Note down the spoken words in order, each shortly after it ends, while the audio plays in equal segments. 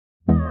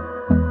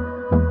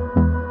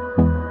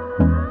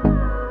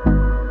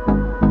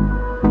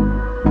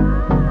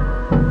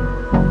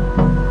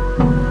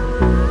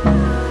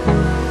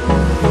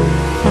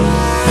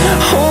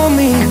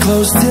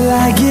close till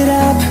I get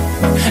up.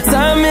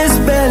 Time is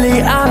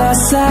barely on our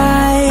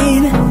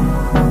side.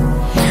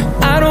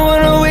 I don't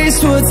wanna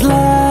waste what's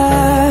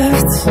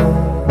left.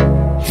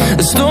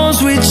 The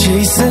storms we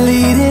chase are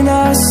leading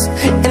us,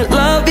 and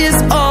love is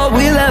all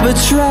we'll ever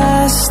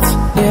trust.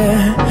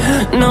 Yeah,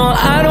 no,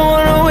 I don't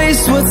wanna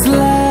waste what's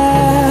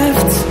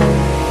left.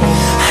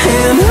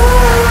 And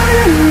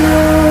on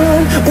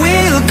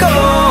we'll go,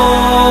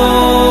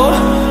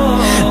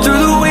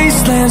 through the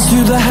wastelands,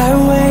 through the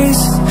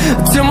highways,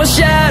 till my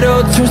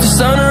shadow turns to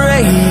sun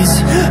rays.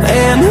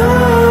 And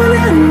on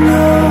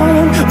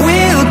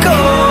we'll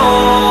go,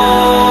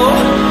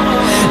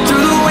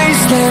 through the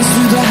wastelands,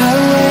 through the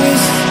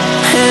highways,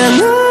 and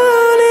on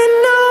we'll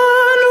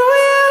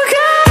go.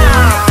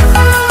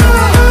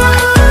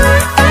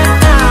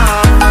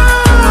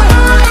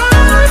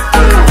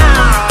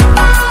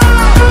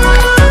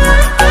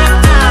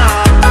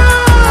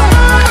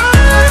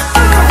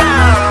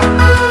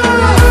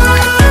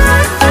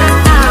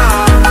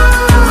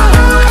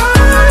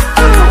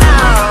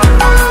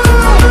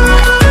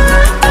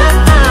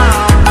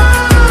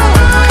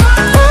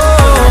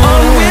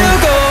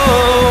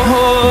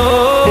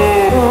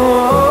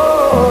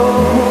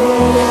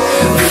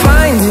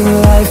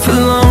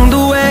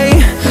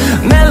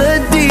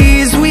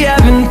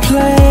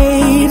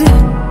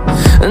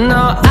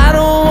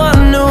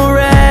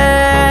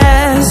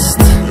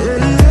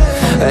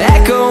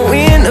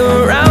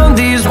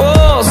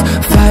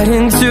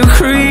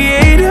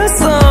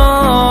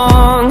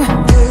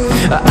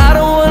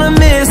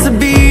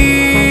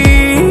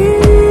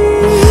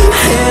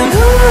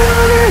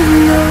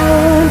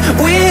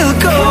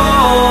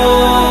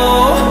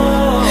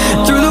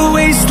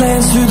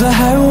 Through the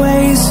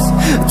highways,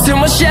 till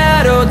my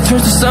shadow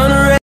turns to sun